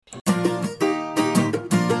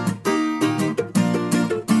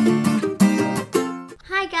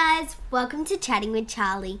welcome to Chatting with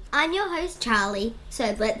Charlie. I'm your host Charlie,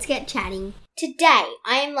 so let's get chatting. Today,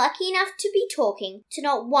 I am lucky enough to be talking to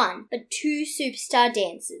not one, but two superstar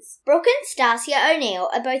dancers. Brooke and Stacia O'Neill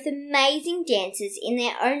are both amazing dancers in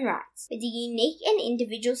their own rights, with a unique and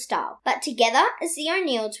individual style. But together, as the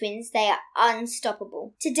O'Neill twins, they are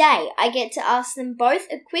unstoppable. Today, I get to ask them both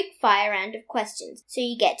a quick fire round of questions, so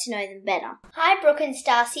you get to know them better. Hi, Brooke and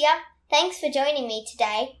Stacia. Thanks for joining me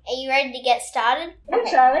today. Are you ready to get started?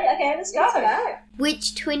 Hey, Charlie. Okay, let's go.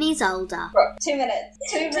 Which twin is older? Brooke. 2 minutes.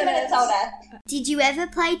 2 minutes older. Did you ever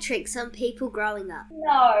play tricks on people growing up?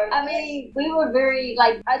 No. I mean, we were very,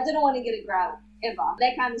 I didn't want to get a growl, ever.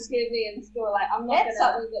 That kind of scared me in school. I'm not going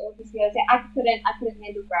to get with scared. I couldn't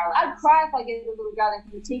handle growling. I'd cry if I get a little growling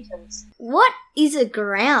from the teachers. What is a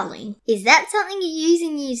growling? Is that something you use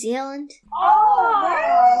in New Zealand?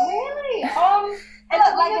 Oh, really?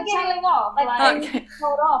 It's like a telling off. Okay.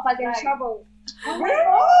 Told off, in trouble. Oh my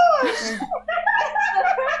gosh!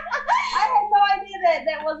 I had no idea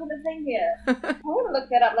that wasn't a thing here. I'm going to look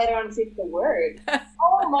that up later on and see if it's a word.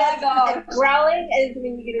 Oh my god. Growling is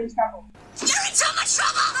when you get in trouble. You're in so much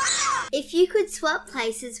trouble! If you could swap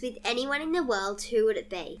places with anyone in the world, who would it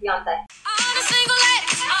be? Beyonce. All the single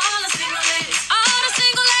ladies, all the single ladies, all the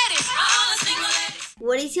single ladies, all the single ladies.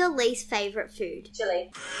 What is your least favourite food? Chili.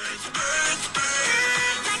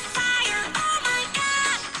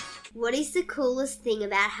 What is the coolest thing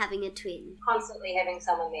about having a twin? Constantly having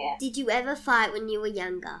someone there. Did you ever fight when you were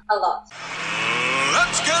younger? A lot.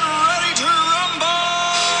 Let's get ready to rumble!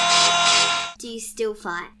 Do you still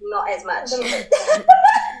fight? Not as much.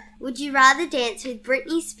 Would you rather dance with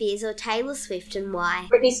Britney Spears or Taylor Swift, and why?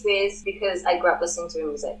 Britney Spears, because I grew up listening to her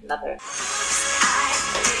music. Love her.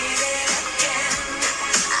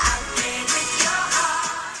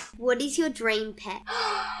 What is your dream pet?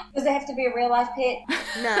 Does it have to be a real life pet?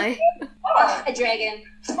 No. A dragon.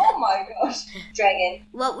 Oh my gosh. Dragon.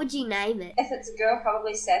 What would you name it? If it's a girl,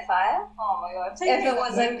 probably Sapphire. Oh my god. If it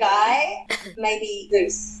was a guy, maybe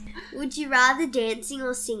Goose. Would you rather dancing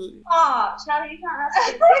or singing? Oh, Charlie, you can't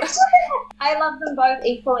ask me. I love them both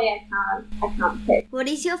equally. I can't pick. What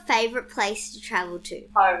is your favourite place to travel to?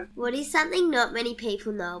 Home. What is something not many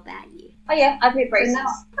people know about you? Oh yeah, I wear braces.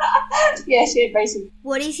 Yeah, she had braces.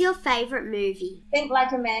 What is your favourite movie? Think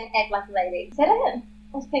like a man, act like a lady. Is that it?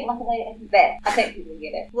 Let's think like a lady. That. I think people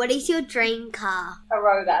get it. What is your dream car? A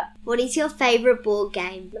Rover. What is your favourite board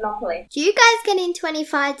game? Monopoly. Do you guys get into any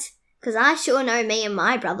fights? Because I sure know me and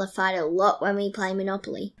my brother fight a lot when we play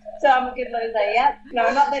Monopoly. So I'm a good loser, yeah?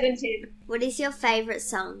 No, not that intense. What is your favourite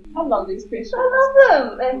song? I love these questions. I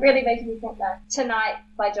love them. It really makes me think that. Tonight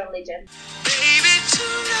by John Legend. Baby,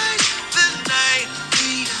 tonight, the night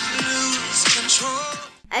we lose control.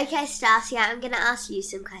 Okay, Stacia, I'm going to ask you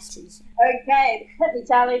some questions. Okay, hit me,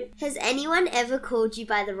 Charlie. Has anyone ever called you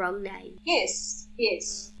by the wrong name? Yes.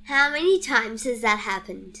 How many times has that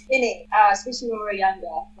happened? In it, especially when we were younger.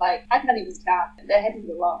 I can't even count. That happens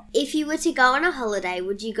a lot. If you were to go on a holiday,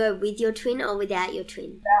 would you go with your twin or without your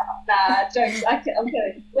twin? Nah, jokes. I'm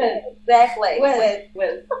kidding. With. Exactly.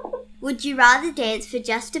 With. Would you rather dance for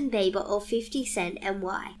Justin Bieber or 50 Cent, and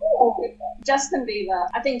why? Ooh. Justin Bieber.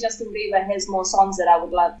 I think Justin Bieber has more songs that I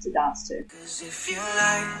would love to dance to. 'Cause if you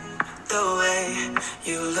like the way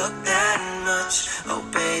you look that much, oh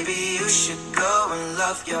baby, you should go and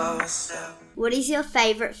love yourself. What is your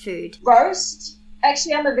favourite food? Roast?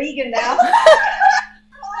 Actually, I'm a vegan now.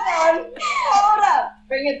 Hold up.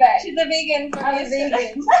 Bring it back. She's a vegan. I'm a vegan.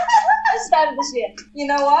 I started this year. You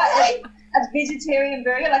know what? A vegetarian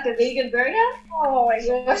burger, like a vegan burger? Oh my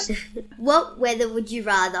gosh. What weather would you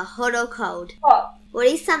rather, hot or cold? Hot. What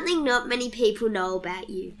is something not many people know about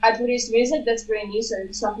you? I produce music that's very new, so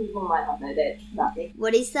some people might not know that about me.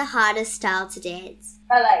 What is the hardest style to dance?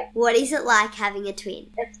 Ballet. What is it like having a twin?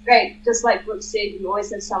 It's great. Just like Brooke said, you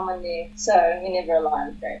always have someone there, so you're never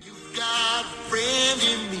alone. Great. You got a friend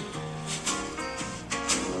in me.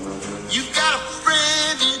 You got a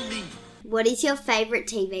friend in me. What is your favourite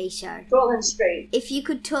TV show? Portland Street. If you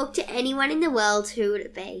could talk to anyone in the world, who would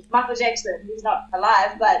it be? Michael Jackson. He's not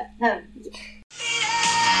alive, but him.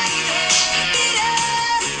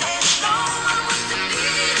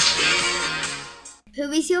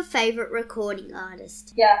 Who is your favourite recording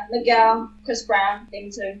artist? Yeah, Miguel, Chris Brown, them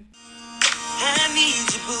too. I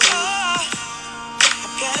need you, boo.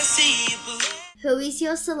 I gotta see you, boo. Who is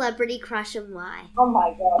your celebrity crush and why? Oh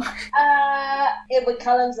my god. Edward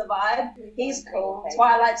Cullen's a vibe. He's cool.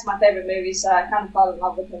 Twilight's my favourite movie, so I kind of fell in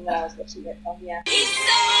love with him when I was watching that film, yeah. He's so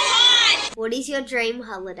hot! What is your dream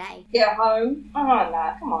holiday? Yeah, home. Oh,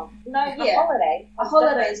 no, come on. No, yeah. A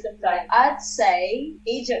holiday is different. I'd say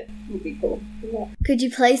Egypt would be cool. Yeah. Could you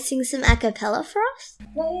please sing some a cappella for us?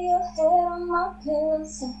 Lay your head on my pillow,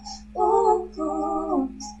 say, ooh, ooh.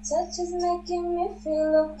 Touch is making me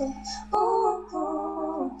feel okay. Ooh,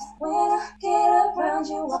 ooh. When I get around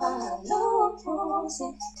you, I lose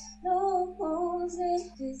it. Lose it.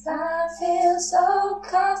 'Cause I feel so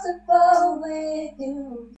comfortable with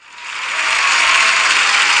you.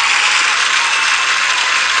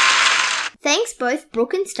 Thanks both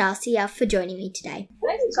Brooke and Stacia for joining me today.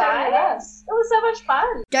 Thanks, guys. It was so much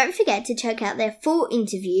fun. Don't forget to check out their full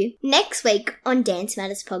interview next week on Dance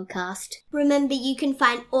Matters Podcast. Remember, you can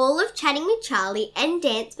find all of Chatting with Charlie and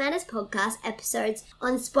Dance Matters Podcast episodes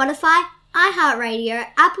on Spotify, iHeartRadio,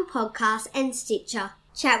 Apple Podcasts, and Stitcher.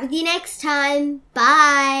 Chat with you next time.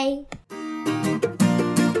 Bye.